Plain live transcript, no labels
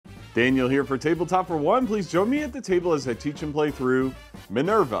Daniel here for Tabletop for One. Please join me at the table as I teach and play through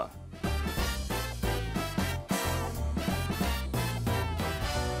Minerva.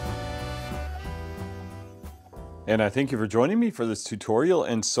 And I thank you for joining me for this tutorial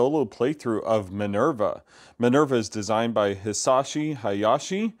and solo playthrough of Minerva. Minerva is designed by Hisashi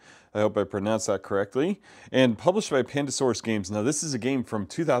Hayashi. I hope I pronounced that correctly. And published by Pandasaurus Games. Now this is a game from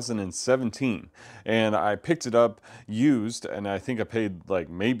 2017. And I picked it up used, and I think I paid like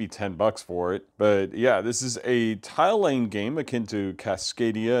maybe 10 bucks for it. But yeah, this is a tile laying game akin to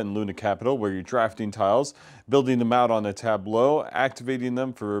Cascadia and Luna Capital, where you're drafting tiles, building them out on a tableau, activating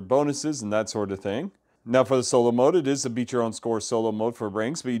them for bonuses and that sort of thing. Now for the solo mode, it is a beat your own score solo mode for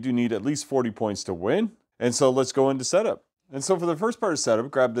ranks, but you do need at least 40 points to win. And so let's go into setup. And so for the first part of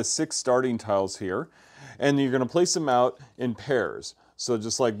setup, grab the 6 starting tiles here, and you're going to place them out in pairs. So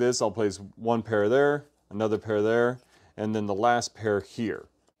just like this, I'll place one pair there, another pair there, and then the last pair here.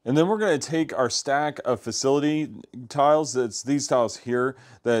 And then we're going to take our stack of facility tiles. It's these tiles here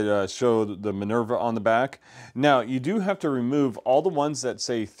that show the Minerva on the back. Now, you do have to remove all the ones that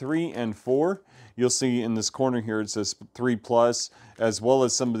say 3 and 4. You'll see in this corner here it says 3+, as well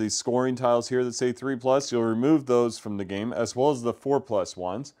as some of these scoring tiles here that say 3+. You'll remove those from the game, as well as the 4+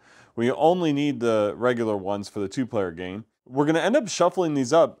 ones. We only need the regular ones for the 2-player game. We're going to end up shuffling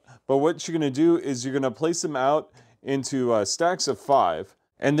these up, but what you're going to do is you're going to place them out into stacks of 5,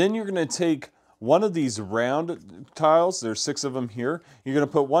 and then you're going to take one of these round tiles, there's 6 of them here, you're going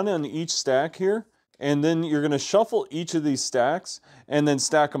to put one on each stack here, and then you're going to shuffle each of these stacks and then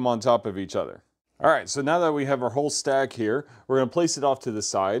stack them on top of each other. All right, so now that we have our whole stack here, we're going to place it off to the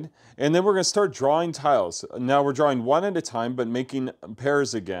side, and then we're going to start drawing tiles. Now we're drawing one at a time, but making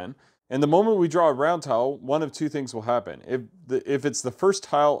pairs again. And the moment we draw a round tile, one of two things will happen. If it's the first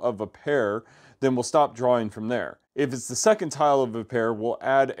tile of a pair, then we'll stop drawing from there. If it's the second tile of a pair, we'll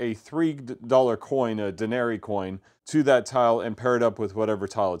add a $3 coin, a denarii coin, to that tile and pair it up with whatever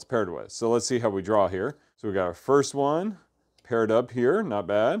tile it's paired with. So let's see how we draw here. So we got our first one paired up here, not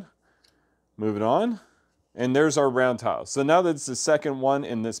bad. Moving on, and there's our round tile. So now that it's the second one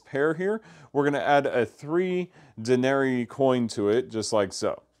in this pair here, we're going to add a 3 denarii coin to it, just like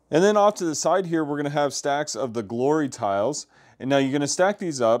so. And then off to the side here, we're going to have stacks of the glory tiles. And now you're going to stack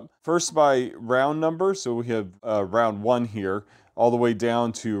these up first by round number. So we have round 1 here, all the way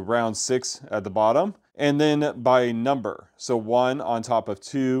down to round 6 at the bottom. And then by number. So 1 on top of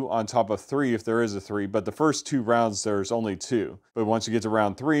 2 on top of 3 if there is a 3. But the first 2 rounds, there's only 2. But once you get to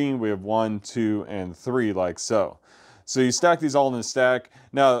round 3, we have 1, 2, and 3 like so. So you stack these all in a stack.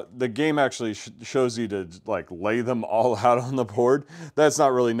 Now the game actually shows you to like lay them all out on the board. That's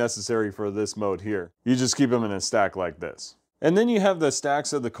not really necessary for this mode here. You just keep them in a stack like this. And then you have the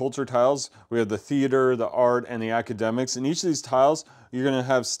stacks of the culture tiles. We have the theater, the art, and the academics. And each of these tiles, you're going to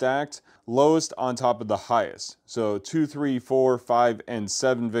have stacked lowest on top of the highest. So 2, 3, 4, 5, and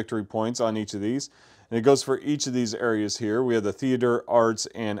 7 victory points on each of these. And it goes for each of these areas here. We have the theater, arts,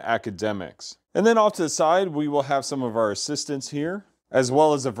 and academics. And then off to the side, we will have some of our assistants here, as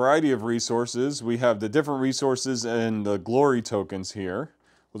well as a variety of resources. We have the different resources and the glory tokens here.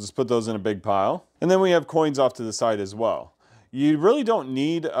 We'll just put those in a big pile. And then we have coins off to the side as well. You really don't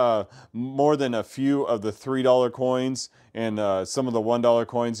need more than a few of the $3 coins and some of the $1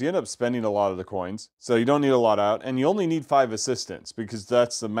 coins. You end up spending a lot of the coins, so you don't need a lot out. And you only need 5 assistants because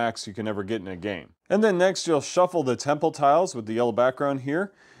that's the max you can ever get in a game. And then next you'll shuffle the temple tiles with the yellow background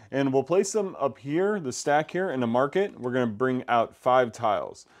here. And we'll place them up here, the stack here, in a market. We're going to bring out 5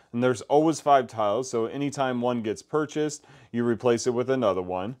 tiles. And there's always 5 tiles, so anytime one gets purchased, you replace it with another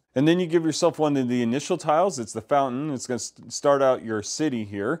one. And then you give yourself one of the initial tiles. It's the fountain. It's going to start out your city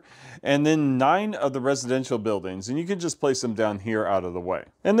here. And then 9 of the residential buildings. And you can just place them down here out of the way.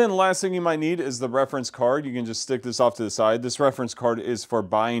 And then last thing you might need is the reference card. You can just stick this off to the side. This reference card is for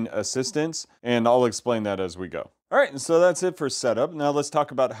buying assistants, and I'll explain that as we go. All right, and so that's it for setup. Now let's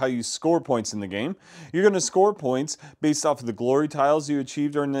talk about how you score points in the game. You're going to score points based off of the glory tiles you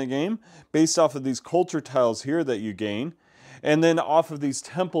achieved during the game, based off of these culture tiles here that you gain, and then off of these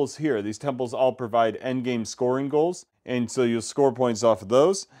temples here. These temples all provide endgame scoring goals, and so you'll score points off of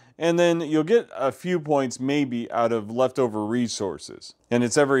those. And then you'll get a few points maybe out of leftover resources. And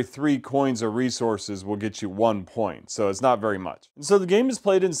it's every 3 coins or resources will get you 1 point. So it's not very much. And so the game is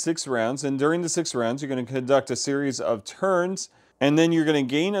played in 6 rounds. And during the 6 rounds, you're going to conduct a series of turns. And then you're going to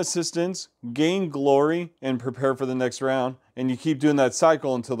gain assistance, gain glory, and prepare for the next round. And you keep doing that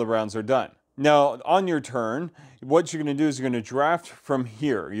cycle until the rounds are done. Now, on your turn, what you're going to do is you're going to draft from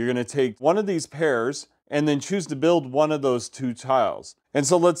here. You're going to take one of these pairs and then choose to build one of those 2 tiles. And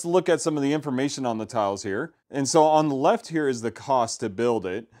so let's look at some of the information on the tiles here. And so on the left here is the cost to build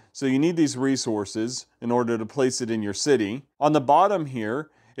it. So you need these resources in order to place it in your city. On the bottom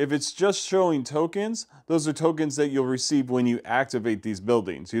here, if it's just showing tokens, those are tokens that you'll receive when you activate these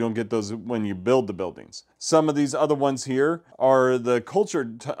buildings. You don't get those when you build the buildings. Some of these other ones here are the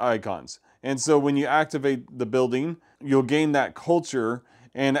culture icons. And so when you activate the building, you'll gain that culture.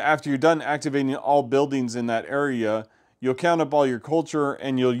 And after you're done activating all buildings in that area, you'll count up all your culture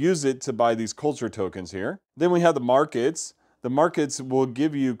and you'll use it to buy these culture tokens here. Then we have the markets. The markets will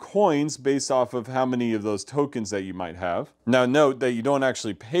give you coins based off of how many of those tokens that you might have. Now note that you don't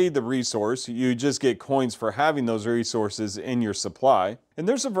actually pay the resource, you just get coins for having those resources in your supply. And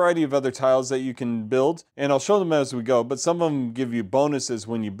there's a variety of other tiles that you can build, and I'll show them as we go, but some of them give you bonuses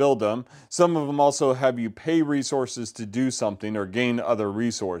when you build them. Some of them also have you pay resources to do something or gain other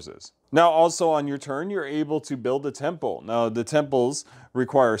resources. Now also on your turn, you're able to build a temple. Now the temples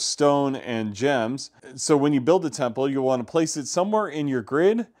require stone and gems. So when you build a temple, you'll want to place it somewhere in your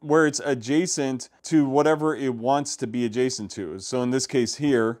grid where it's adjacent to whatever it wants to be adjacent to. So in this case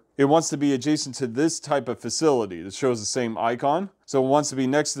here, it wants to be adjacent to this type of facility that shows the same icon. So it wants to be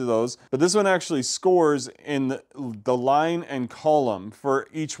next to those, but this one actually scores in the line and column for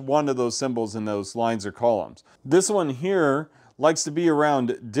each one of those symbols in those lines or columns. This one here likes to be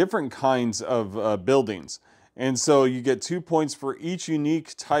around different kinds of buildings. And so you get 2 points for each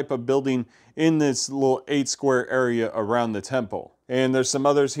unique type of building in this little 8 square area around the temple. And there's some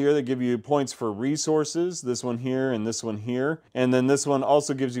others here that give you points for resources, this one here and this one here. And then this one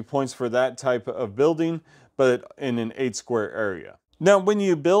also gives you points for that type of building, but in an 8 square area. Now, when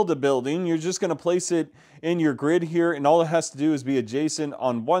you build a building, you're just going to place it in your grid here, and all it has to do is be adjacent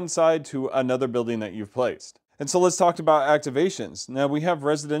on one side to another building that you've placed. And so let's talk about activations. Now we have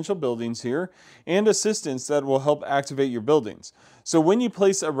residential buildings here and assistants that will help activate your buildings. So when you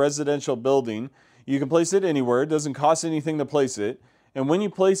place a residential building, you can place it anywhere. It doesn't cost anything to place it. And when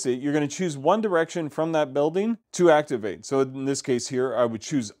you place it, you're going to choose one direction from that building to activate. So in this case here, I would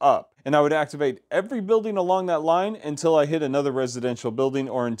choose up. And I would activate every building along that line until I hit another residential building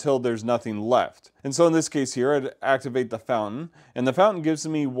or until there's nothing left. And so in this case here, I'd activate the fountain. And the fountain gives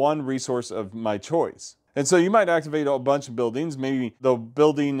me one resource of my choice. And so you might activate a bunch of buildings. Maybe the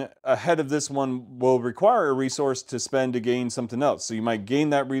building ahead of this one will require a resource to spend to gain something else. So you might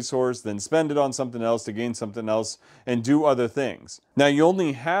gain that resource, then spend it on something else to gain something else and do other things. Now you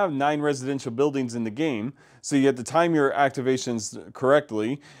only have 9 residential buildings in the game, so you have to time your activations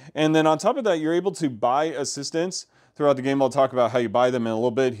correctly. And then on top of that, you're able to buy assistants throughout the game. I'll talk about how you buy them in a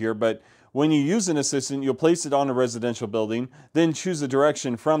little bit here, but when you use an assistant, you'll place it on a residential building, then choose a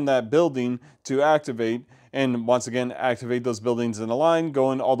direction from that building to activate, and once again, activate those buildings in a line,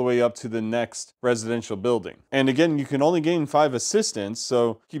 going all the way up to the next residential building. And again, you can only gain 5 assistants,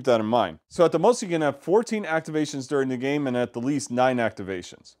 so keep that in mind. So at the most, you can have 14 activations during the game, and at the least 9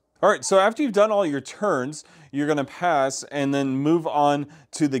 activations. All right, so after you've done all your turns, you're going to pass and then move on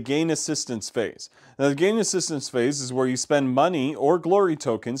to the gain assistance phase. Now, the gain assistance phase is where you spend money or glory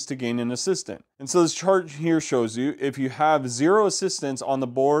tokens to gain an assistant. And so this chart here shows you if you have 0 assistants on the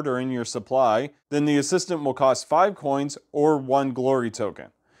board or in your supply, then the assistant will cost 5 coins or 1 glory token.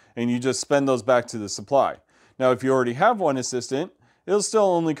 And you just spend those back to the supply. Now, if you already have 1 assistant, it'll still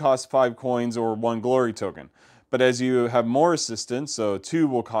only cost 5 coins or 1 glory token. But as you have more assistants, so 2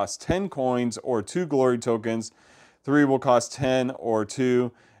 will cost 10 coins or 2 glory tokens, 3 will cost 10 or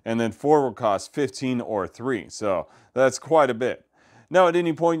 2, and then 4 will cost 15 or 3. So that's quite a bit. Now at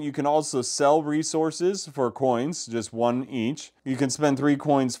any point you can also sell resources for coins, just 1 each. You can spend 3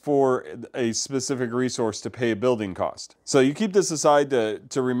 coins for a specific resource to pay a building cost. So you keep this aside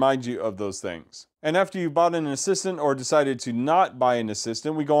to remind you of those things. And after you've bought an assistant or decided to not buy an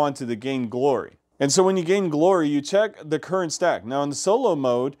assistant, we go on to the gain glory. And so when you gain glory, you check the current stack. Now in the solo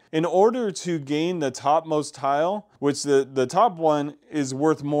mode, in order to gain the topmost tile, which the top one is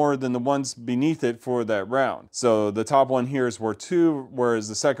worth more than the ones beneath it for that round. So the top one here is worth 2, whereas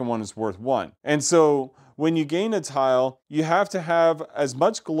the second one is worth 1. And so when you gain a tile, you have to have as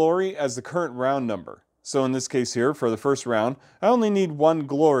much glory as the current round number. So in this case here, for the first round, I only need 1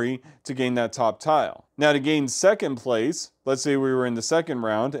 glory to gain that top tile. Now to gain second place, let's say we were in the second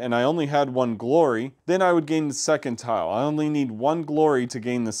round and I only had 1 glory, then I would gain the second tile. I only need 1 glory to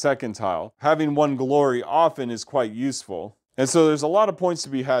gain the second tile. Having 1 glory often is quite useful. And so there's a lot of points to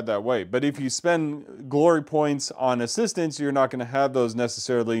be had that way. But if you spend glory points on assistants, you're not going to have those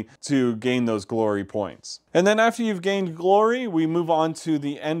necessarily to gain those glory points. And then after you've gained glory, we move on to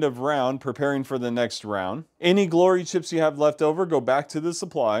the end of round, preparing for the next round. Any glory chips you have left over go back to the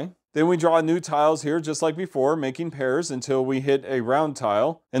supply. Then we draw new tiles here just like before, making pairs until we hit a round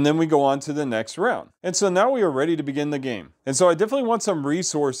tile, and then we go on to the next round. And so now we are ready to begin the game. And so I definitely want some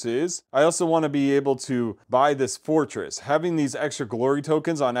resources. I also want to be able to buy this fortress. Having these extra glory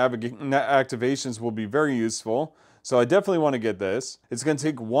tokens on activations will be very useful. So I definitely want to get this. It's going to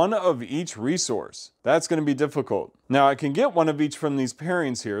take one of each resource. That's going to be difficult. Now I can get one of each from these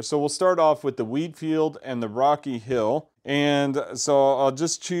pairings here. So we'll start off with the wheat field and the rocky hill. And so I'll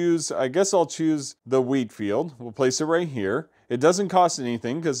just choose, I guess I'll choose the wheat field. We'll place it right here. It doesn't cost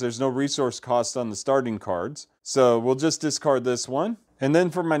anything because there's no resource cost on the starting cards. So we'll just discard this one. And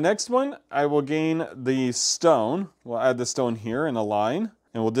then for my next one, I will gain the stone. We'll add the stone here in a line.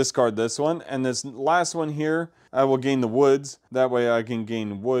 And we'll discard this one. And this last one here, I will gain the woods. That way I can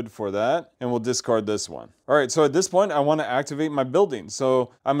gain wood for that. And we'll discard this one. All right, so at this point, I want to activate my building.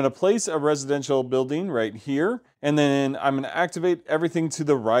 So I'm going to place a residential building right here. And then I'm going to activate everything to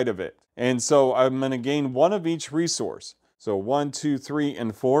the right of it. And so I'm going to gain one of each resource. So 1, 2, 3,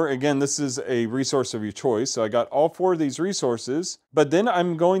 and 4. Again, this is a resource of your choice. So I got all 4 of these resources, but then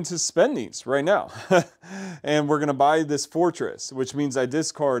I'm going to spend these right now. And we're going to buy this fortress, which means I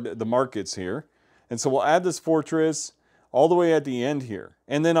discard the markets here. And so we'll add this fortress all the way at the end here.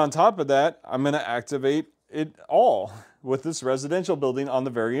 And then on top of that, I'm going to activate it all with this residential building on the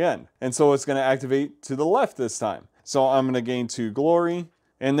very end. And so it's going to activate to the left this time. So I'm going to gain 2 glory.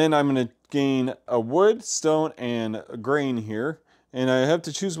 And then I'm going to gain a wood, stone, and grain here. And I have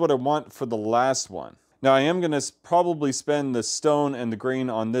to choose what I want for the last one. Now I am going to probably spend the stone and the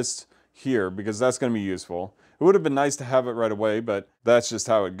grain on this here because that's going to be useful. It would have been nice to have it right away, but that's just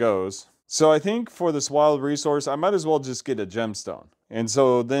how it goes. So I think for this wild resource, I might as well just get a gemstone. And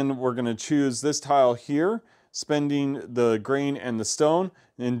so then we're going to choose this tile here, spending the grain and the stone,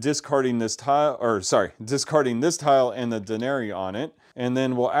 and discarding this tile, discarding this tile and the denarii on it. And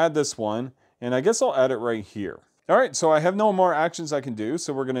then we'll add this one, and I guess I'll add it right here. All right, so I have no more actions I can do,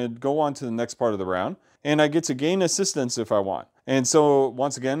 so we're gonna go on to the next part of the round, and I get to gain assistance if I want. And so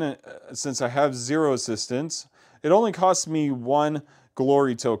once again, since I have 0 assistance, it only costs me 1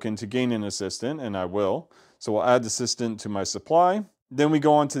 glory token to gain an assistant, and I will. So we'll add the assistant to my supply. Then we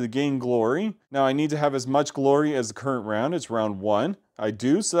go on to the gain glory. Now I need to have as much glory as the current round. It's round 1. I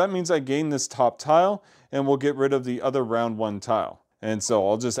do, so that means I gain this top tile, and we'll get rid of the other round 1 tile. And so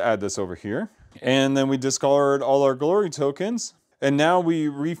I'll just add this over here. And then we discard all our glory tokens. And now we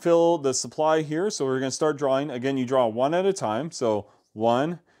refill the supply here. So we're going to start drawing. Again, you draw 1 at a time. So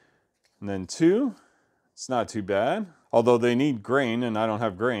 1, and then 2. It's not too bad. Although they need grain, and I don't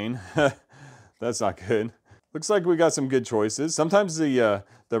have grain. That's not good. Looks like we got some good choices. Sometimes the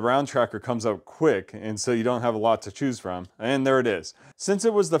round tracker comes up quick, and so you don't have a lot to choose from. And there it is. Since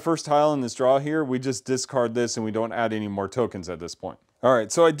it was the first tile in this draw here, we just discard this and we don't add any more tokens at this point. All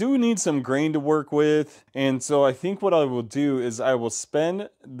right, so I do need some grain to work with. And so I think what I will do is I will spend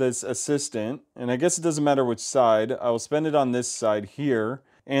this assistant, and I guess it doesn't matter which side. I will spend it on this side here,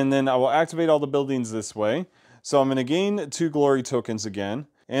 and then I will activate all the buildings this way. So I'm gonna gain 2 glory tokens again.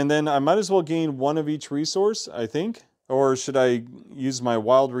 And then I might as well gain 1 of each resource, I think. Or should I use my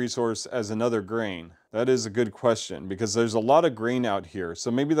wild resource as another grain? That is a good question because there's a lot of grain out here. So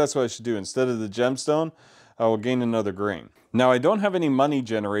maybe that's what I should do. Instead of the gemstone, I will gain another grain. Now I don't have any money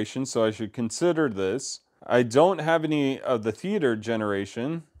generation, so I should consider this. I don't have any of the theater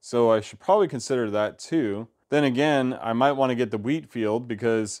generation, so I should probably consider that too. Then again, I might want to get the wheat field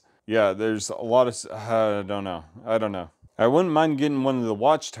because, yeah, there's a lot of, I don't know. I wouldn't mind getting one of the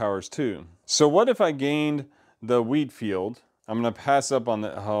watchtowers too. So what if I gained the wheat field? I'm going to pass up on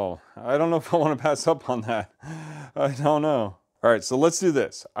the, I don't know if I want to pass up on that. I don't know. All right, so let's do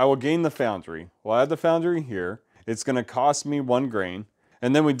this. I will gain the foundry. We'll add the foundry here. It's going to cost me 1 grain.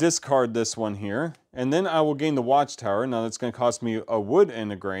 And then we discard this one here. And then I will gain the watchtower. Now that's going to cost me a wood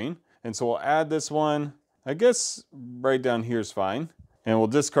and a grain. And so we'll add this one. I guess right down here is fine. And we'll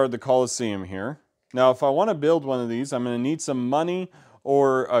discard the Colosseum here. Now, if I want to build one of these, I'm going to need some money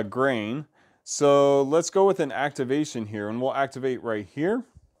or a grain. So let's go with an activation here, and we'll activate right here.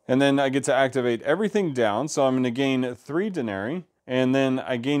 And then I get to activate everything down. So I'm going to gain 3 denarii, and then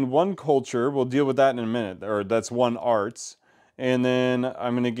I gain 1 culture. We'll deal with that in a minute, or that's 1 arts. And then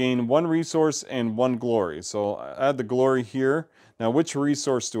I'm going to gain 1 resource and 1 glory. So I'll add the glory here. Now, which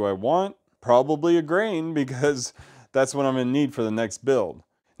resource do I want? Probably a grain, because that's what I'm going to need for the next build.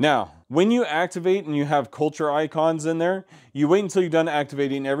 Now, when you activate and you have culture icons in there, you wait until you're done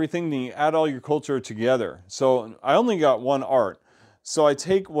activating everything, then you add all your culture together. So I only got 1 art. So I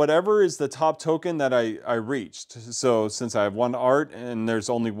take whatever is the top token that I reached. So since I have 1 art and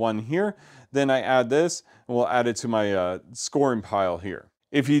there's only 1 here, then I add this and we'll add it to my scoring pile here.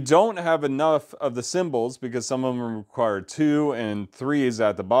 If you don't have enough of the symbols, because some of them require 2 and 3 is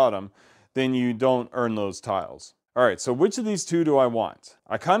at the bottom, then you don't earn those tiles. All right, so which of these two do I want?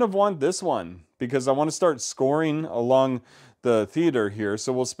 I kind of want this one because I want to start scoring along the theater here.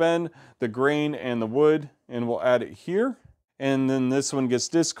 So we'll spend the grain and the wood and we'll add it here. And then this one gets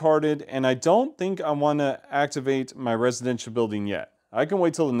discarded. And I don't think I want to activate my residential building yet. I can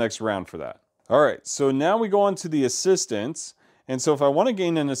wait till the next round for that. All right, so now we go on to the assistants. And so if I want to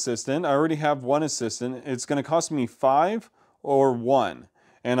gain an assistant, I already have one assistant. It's going to cost me 5 or 1.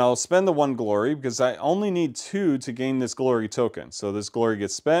 And I'll spend the 1 glory because I only need 2 to gain this glory token. So this glory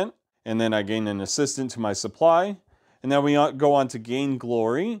gets spent, and then I gain an assistant to my supply. And then we go on to gain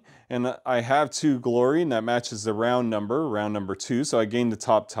glory. And I have 2 glory, and that matches the round number 2. So I gain the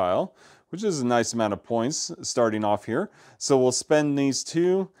top tile, which is a nice amount of points starting off here. So we'll spend these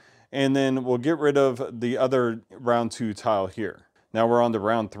 2, and then we'll get rid of the other round 2 tile here. Now we're on to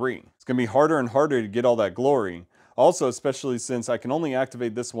round 3. It's going to be harder and harder to get all that glory. Also, especially since I can only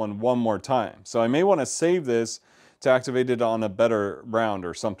activate this one more time. So I may want to save this to activate it on a better round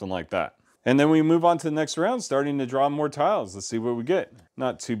or something like that. And then we move on to the next round, starting to draw more tiles. Let's see what we get.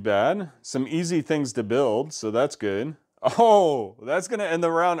 Not too bad. Some easy things to build, so that's good. Oh, that's going to end the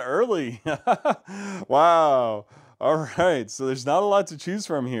round early. Wow. All right, so there's not a lot to choose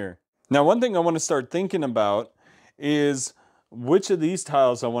from here. Now, one thing I want to start thinking about is which of these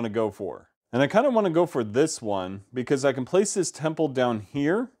tiles I want to go for. And I kind of want to go for this one because I can place this temple down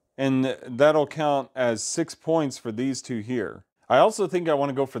here and that'll count as 6 points for these 2 here. I also think I want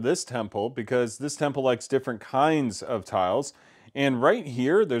to go for this temple because this temple likes different kinds of tiles. And right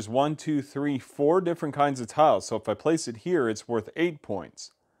here, there's 1, 2, 3, 4 different kinds of tiles. So if I place it here, it's worth 8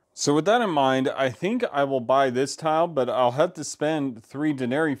 points. So with that in mind, I think I will buy this tile, but I'll have to spend 3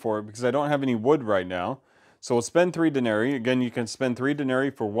 denarii for it because I don't have any wood right now. So we'll spend 3 denarii. Again, you can spend 3 denarii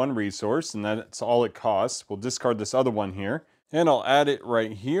for 1 resource, and that's all it costs. We'll discard this other one here, and I'll add it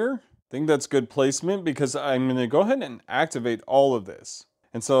right here. I think that's good placement because I'm going to go ahead and activate all of this.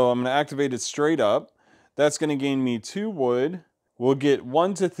 And so I'm going to activate it straight up. That's going to gain me 2 wood. We'll get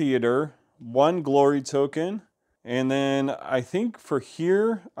 1 to theater, 1 glory token, and then I think for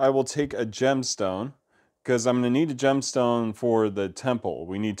here, I will take a gemstone because I'm going to need a gemstone for the temple.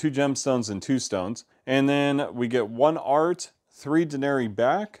 We need 2 gemstones and 2 stones. And then we get 1 art, 3 denarii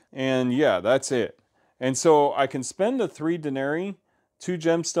back, and yeah, that's it. And so I can spend the 3 denarii, 2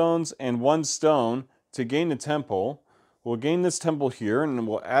 gemstones, and 1 stone to gain a temple. We'll gain this temple here, and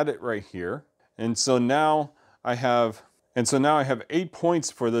we'll add it right here. And so now I have 8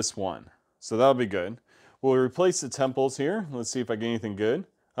 points for this one. So that'll be good. We'll replace the temples here. Let's see if I get anything good.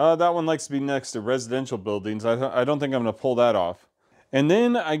 That one likes to be next to residential buildings. I don't think I'm going to pull that off. And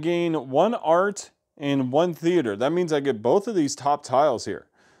then I gain 1 art and 1 theater. That means I get both of these top tiles here.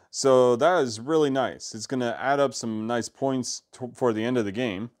 So that is really nice. It's going to add up some nice points for the end of the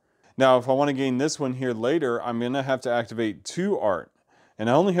game. Now, if I want to gain this one here later, I'm going to have to activate 2 art.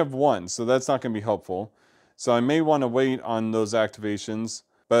 And I only have 1, so that's not going to be helpful. So I may want to wait on those activations.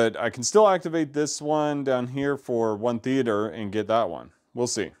 But I can still activate this one down here for 1 theater and get that one. We'll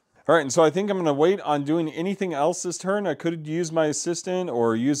see. All right, and so I think I'm going to wait on doing anything else this turn. I could use my assistant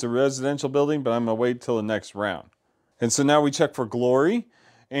or use a residential building, but I'm going to wait till the next round. And so now we check for glory.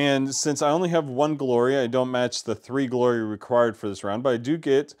 And since I only have 1 glory, I don't match the 3 glory required for this round, but I do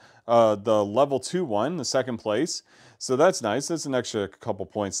get the level 2 one, the 2nd place. So that's nice. That's an extra couple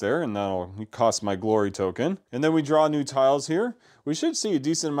points there, and that'll cost my glory token. And then we draw new tiles here. We should see a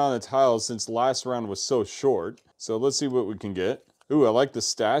decent amount of tiles since last round was so short. So let's see what we can get. Ooh, I like the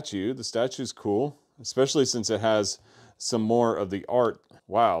statue. The statue's cool, especially since it has some more of the art.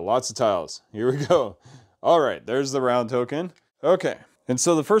 Wow, lots of tiles. Here we go. All right, there's the round token. Okay, and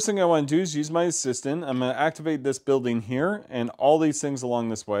so the first thing I want to do is use my assistant. I'm going to activate this building here and all these things along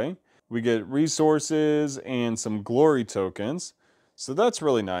this way. We get resources and some glory tokens. So that's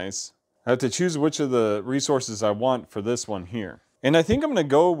really nice. I have to choose which of the resources I want for this one here. And I think I'm going to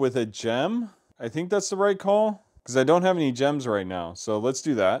go with a gem. I think that's the right call because I don't have any gems right now. So let's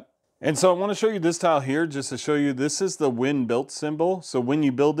do that. And so I want to show you this tile here just to show you this is the when built symbol. So when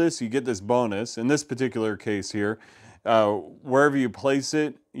you build this, you get this bonus. In this particular case here, wherever you place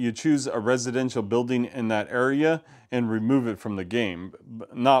it, you choose a residential building in that area and remove it from the game.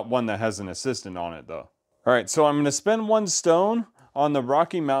 Not one that has an assistant on it though. All right, so I'm going to spend 1 stone on the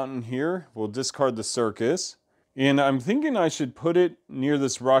Rocky Mountain here. We'll discard the circus. And I'm thinking I should put it near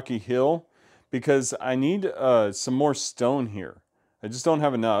this rocky hill because I need some more stone here. I just don't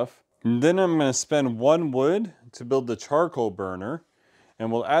have enough. And then I'm going to spend 1 wood to build the charcoal burner. And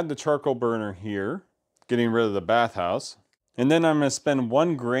we'll add the charcoal burner here, getting rid of the bathhouse. And then I'm going to spend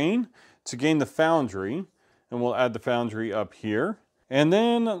 1 grain to gain the foundry. And we'll add the foundry up here. And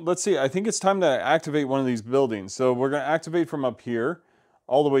then, let's see, I think it's time to activate one of these buildings. So we're going to activate from up here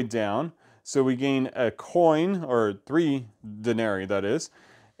all the way down. So we gain a coin, or 3 denarii, that is.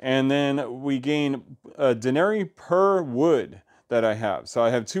 And then we gain a denarii per wood that I have. So I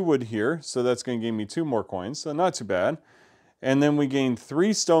have 2 wood here, so that's going to give me 2 more coins, so not too bad. And then we gain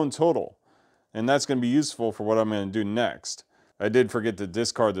 3 stone total, and that's going to be useful for what I'm going to do next. I did forget to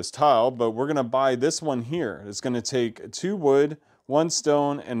discard this tile, but we're going to buy this one here. It's going to take 2 wood, 1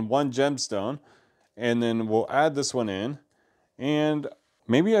 stone, and 1 gemstone, and then we'll add this one in, and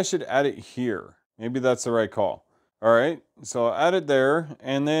maybe I should add it here. Maybe that's the right call. All right, so I'll add it there,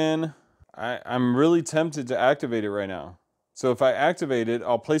 and then I'm really tempted to activate it right now. So if I activate it,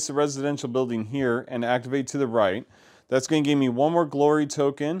 I'll place the residential building here and activate to the right. That's going to give me 1 more glory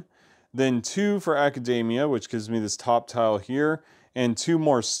token, then 2 for academia, which gives me this top tile here, and 2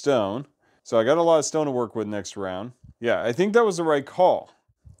 more stone. So I got a lot of stone to work with next round. Yeah, I think that was the right call.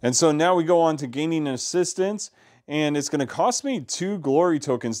 And so now we go on to gaining an assistant, and it's going to cost me 2 glory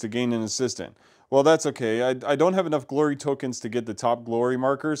tokens to gain an assistant. Well, that's okay. I don't have enough glory tokens to get the top glory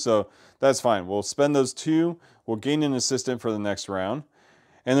marker, so that's fine. We'll spend those 2. We'll gain an assistant for the next round.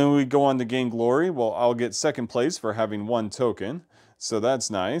 And then we go on to gain glory. Well, I'll get 2nd place for having 1 token, so that's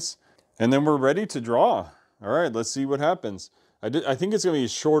nice. And then we're ready to draw. All right, let's see what happens. I think it's going to be a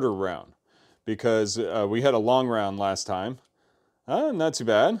shorter round because we had a long round last time. Not too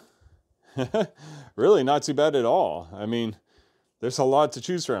bad. Really, not too bad at all. I mean, there's a lot to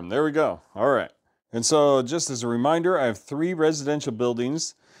choose from. There we go. All right. And so just as a reminder, I have 3 residential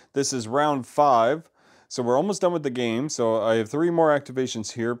buildings. This is round 5. So we're almost done with the game. So I have 3 more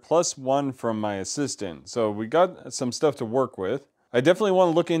activations here, plus 1 from my assistant. So we got some stuff to work with. I definitely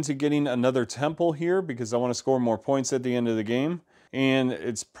want to look into getting another temple here because I want to score more points at the end of the game. And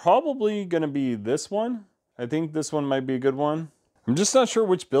it's probably going to be this one. I think this one might be a good one. I'm just not sure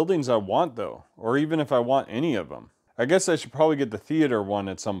which buildings I want though, or even if I want any of them. I guess I should probably get the theater one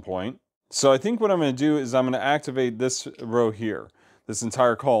at some point. So I think what I'm going to do is I'm going to activate this row here, this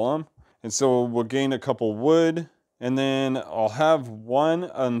entire column. And so we'll gain a couple wood, and then I'll have 1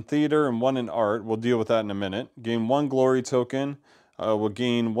 on theater and 1 in art. We'll deal with that in a minute. Gain 1 glory token. We'll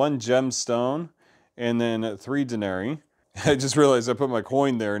gain 1 gemstone, and then 3 denarii. I just realized I put my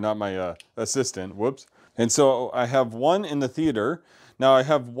coin there, not my assistant. Whoops. And so I have 1 in the theater. Now I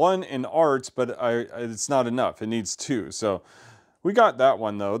have 1 in art, but it's not enough. It needs 2. So we got that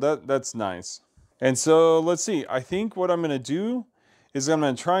one though. That's nice. And so let's see. I think what I'm going to do is I'm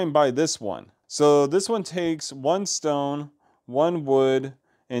going to try and buy this one. So this one takes 1 stone, 1 wood,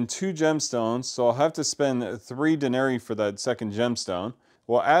 and 2 gemstones. So I'll have to spend 3 denarii for that 2nd gemstone.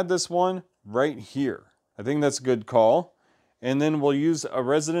 We'll add this one right here. I think that's a good call. And then we'll use a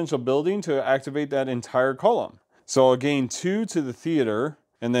residential building to activate that entire column. So I'll gain 2 to the theater,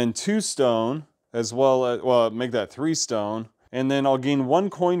 and then 2 stone, as well as, well, make that 3 stone. And then I'll gain 1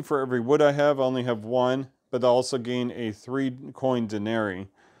 coin for every wood I have. I only have 1, but I'll also gain a 3 coin denarii.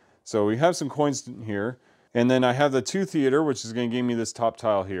 So we have some coins here. And then I have the 2 theater, which is going to give me this top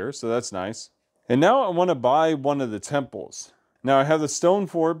tile here. So that's nice. And now I want to buy one of the temples. Now I have the stone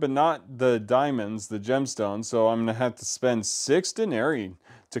for it, but not the diamonds, the gemstones. So I'm going to have to spend 6 denarii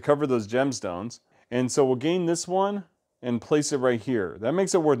to cover those gemstones. And so we'll gain this one and place it right here. That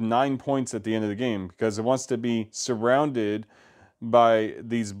makes it worth 9 points at the end of the game because it wants to be surrounded by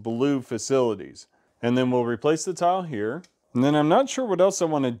these blue facilities. And then we'll replace the tile here. And then I'm not sure what else I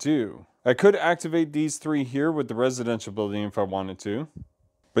want to do. I could activate these 3 here with the residential building if I wanted to.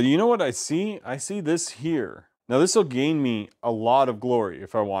 But you know what I see? I see this here. Now this will gain me a lot of glory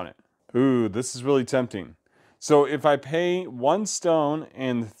if I want it. Ooh, this is really tempting. So if I pay 1 stone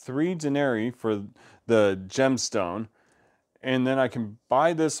and 3 denarii for the gemstone, and then I can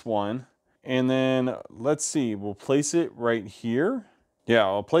buy this one, and then let's see, we'll place it right here. Yeah,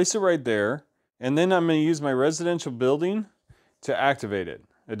 I'll place it right there. And then I'm going to use my residential building to activate it.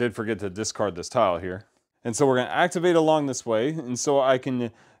 I did forget to discard this tile here. And so we're going to activate along this way. And so I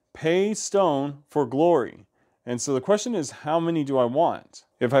can pay stone for glory. And so the question is, how many do I want?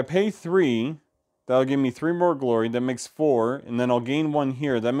 If I pay 3, that'll give me 3 more glory. That makes 4. And then I'll gain 1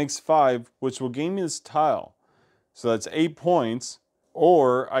 here. That makes 5, which will gain me this tile. So that's 8 points.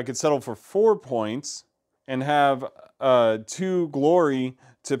 Or I could settle for 4 points and have 2 glory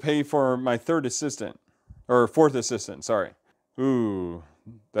to pay for my 3rd assistant. Or 4th assistant, sorry. Ooh,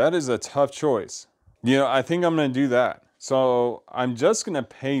 that is a tough choice. You know, I think I'm going to do that. So I'm just going to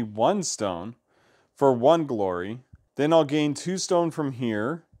pay 1 stone for 1 glory. Then I'll gain 2 stone from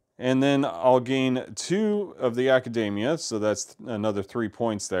here. And then I'll gain 2 of the academia, so that's another 3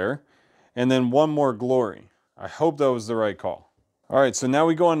 points there. And then 1 more glory. I hope that was the right call. All right, so now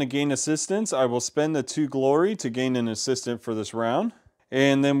we go on to gain assistance. I will spend the 2 glory to gain an assistant for this round.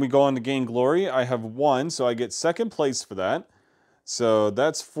 And then we go on to gain glory. I have 1, so I get 2nd place for that. So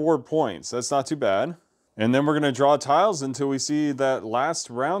that's 4 points. That's not too bad. And then we're going to draw tiles until we see that last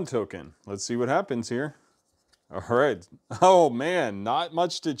round token. Let's see what happens here. All right. Oh man, not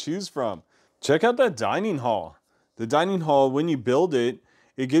much to choose from. Check out that dining hall. The dining hall, when you build it,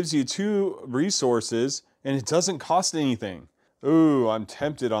 it gives you 2 resources and it doesn't cost anything. Ooh, I'm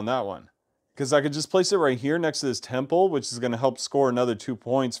tempted on that one. Because I could just place it right here next to this temple, which is going to help score another 2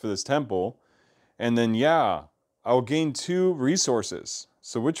 points for this temple. And then, yeah, I'll gain 2 resources.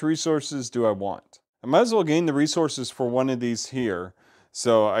 So which resources do I want? I might as well gain the resources for one of these here.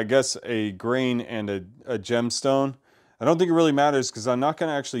 So I guess a grain and a gemstone. I don't think it really matters because I'm not going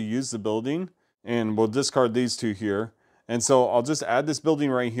to actually use the building. And we'll discard these 2 here. And so I'll just add this building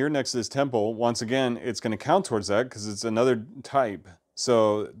right here next to this temple. Once again, it's going to count towards that because it's another type.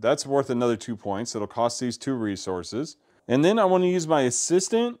 So that's worth another 2 points. It'll cost these 2 resources. And then I want to use my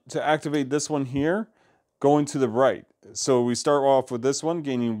assistant to activate this one here, going to the right. So we start off with this one,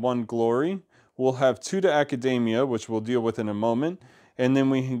 gaining 1 glory. We'll have 2 to academia, which we'll deal with in a moment. And then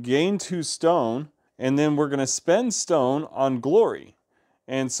we can gain 2 stone, and then we're going to spend stone on glory.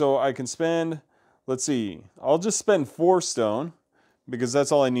 And so I can spend, let's see, I'll just spend 4 stone, because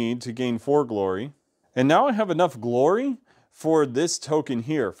that's all I need to gain 4 glory. And now I have enough glory for this token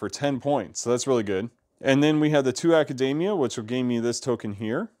here for 10 points, so that's really good. And then we have the 2 academia, which will gain me this token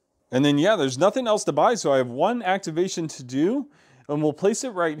here. And then, yeah, there's nothing else to buy, so I have 1 activation to do, and we'll place it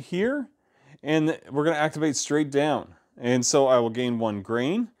right here, and we're going to activate straight down. And so I will gain 1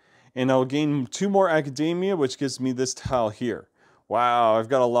 grain, and I'll gain 2 more academia, which gives me this tile here. Wow, I've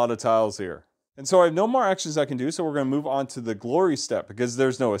got a lot of tiles here. And so I have no more actions I can do, so we're going to move on to the glory step, because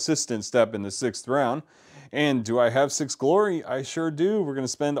there's no assistant step in the 6th round. And do I have 6 glory? I sure do. We're going to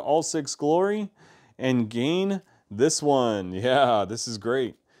spend all 6 glory and gain this one. Yeah, this is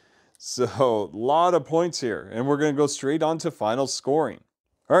great. So a lot of points here, and we're going to go straight on to final scoring.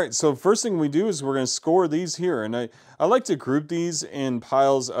 All right, so first thing we do is we're going to score these here. And I like to group these in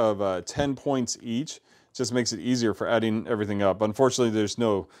piles of 10 points each. Just makes it easier for adding everything up. Unfortunately, there's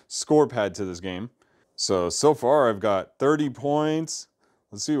no score pad to this game. So far I've got 30 points.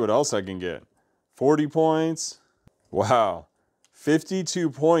 Let's see what else I can get. 40 points. Wow. 52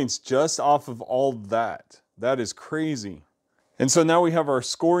 points just off of all that. That is crazy. And so now we have our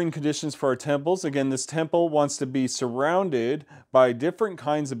scoring conditions for our temples. Again, this temple wants to be surrounded by different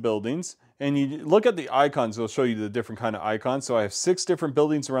kinds of buildings. And you look at the icons, it'll show you the different kind of icons. So I have 6 different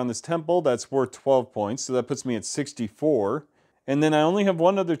buildings around this temple. That's worth 12 points. So that puts me at 64. And then I only have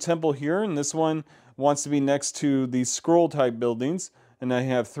 1 other temple here. And this one wants to be next to these scroll type buildings. And I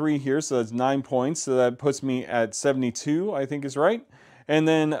have 3 here. So that's 9 points. So that puts me at 72, I think is right. And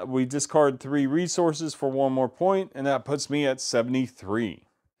then we discard 3 resources for 1 more point, and that puts me at 73.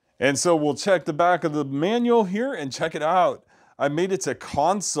 And so we'll check the back of the manual here and check it out. I made it to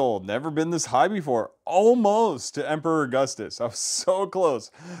consul, never been this high before, almost to Emperor Augustus. I was so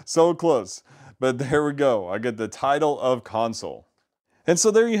close, so close. But there we go, I get the title of consul. And so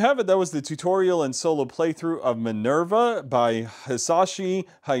there you have it. That was the tutorial and solo playthrough of Minerva by Hisashi,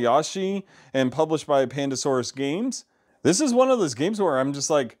 Hayashi, and published by Pandasaurus Games. This is one of those games where I'm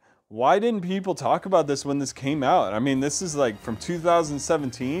just like, why didn't people talk about this when this came out? I mean, this is like from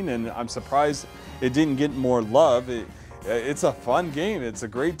 2017, and I'm surprised it didn't get more love. It's a fun game. It's a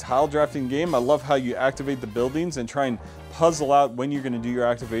great tile drafting game. I love how you activate the buildings and try and puzzle out when you're going to do your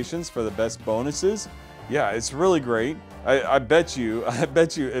activations for the best bonuses. Yeah, it's really great. I bet you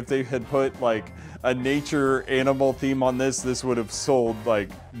if they had put like a nature animal theme on this would have sold like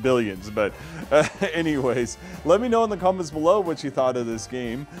billions. But anyways, let me know in the comments below what you thought of this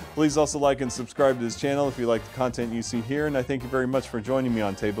game. Please also like and subscribe to this channel if you like the content you see here. And I thank you very much for joining me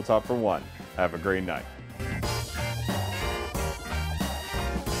on Tabletop for One. Have a great night.